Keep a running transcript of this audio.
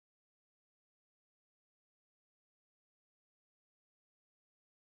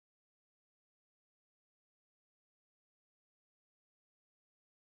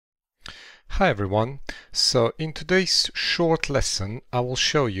Hi everyone. So in today's short lesson I will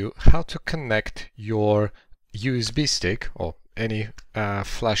show you how to connect your USB stick or any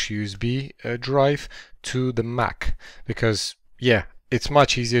flash USB drive to the Mac, because it's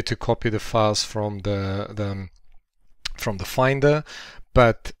much easier to copy the files from the Finder,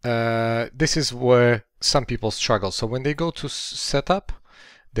 but this is where some people struggle. So when they go to setup,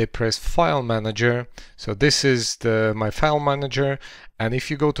 they press File Manager. So this is my file manager, and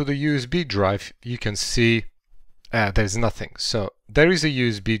if you go to the USB drive, you can see there's nothing. So there is a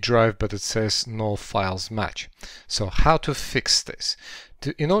USB drive, but it says no files match. So how to fix this?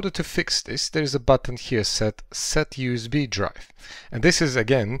 In order to fix this, there's a button here, Set USB Drive, and this is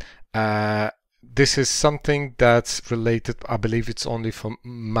again this is something that's related, I believe it's only for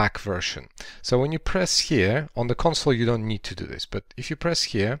Mac version. So when you press here, on the console you don't need to do this, but if you press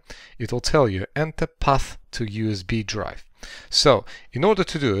here, it will tell you enter path to USB drive. So in order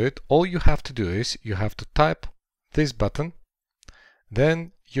to do it, all you have to do is you have to type this button,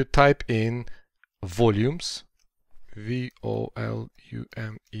 then you type in volumes, VOLUMES,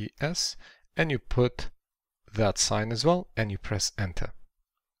 and you put that sign as well, and you press enter.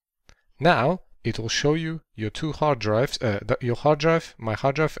 Now it will show you your two hard drives, your hard drive, my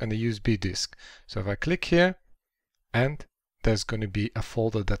hard drive, and the USB disk. So if I click here, and there's going to be a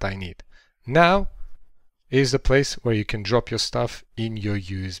folder that I need. Now is the place where you can drop your stuff in your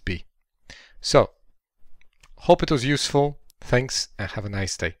USB. So hope it was useful. Thanks and have a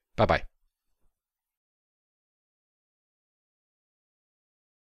nice day. Bye bye.